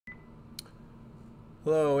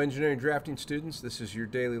Hello, engineering drafting students. This is your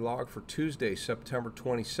daily log for Tuesday, September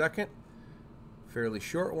 22nd. Fairly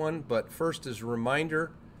short one, but first is a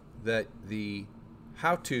reminder that the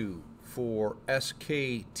how-to for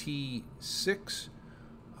SKT6,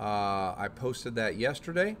 I posted that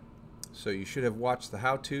yesterday. So you should have watched the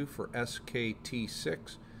how-to for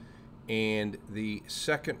SKT6. And the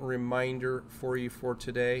second reminder for you for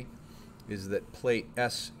today is that plate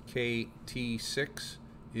SKT6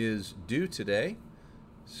 is due today.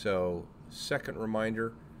 So, second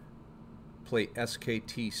reminder, plate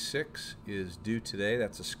SKT6 is due today.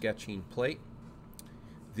 That's a sketching plate.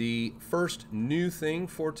 The first new thing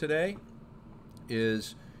for today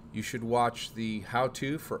is you should watch the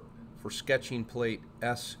how-to for sketching plate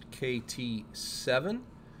SKT7.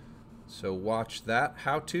 So watch that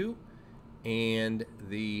how-to. And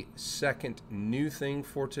the second new thing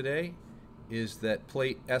for today is that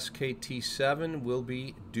plate SKT7 will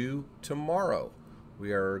be due tomorrow.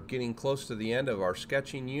 We are getting close to the end of our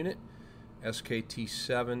sketching unit.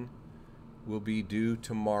 SKT7 will be due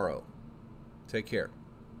tomorrow. Take care.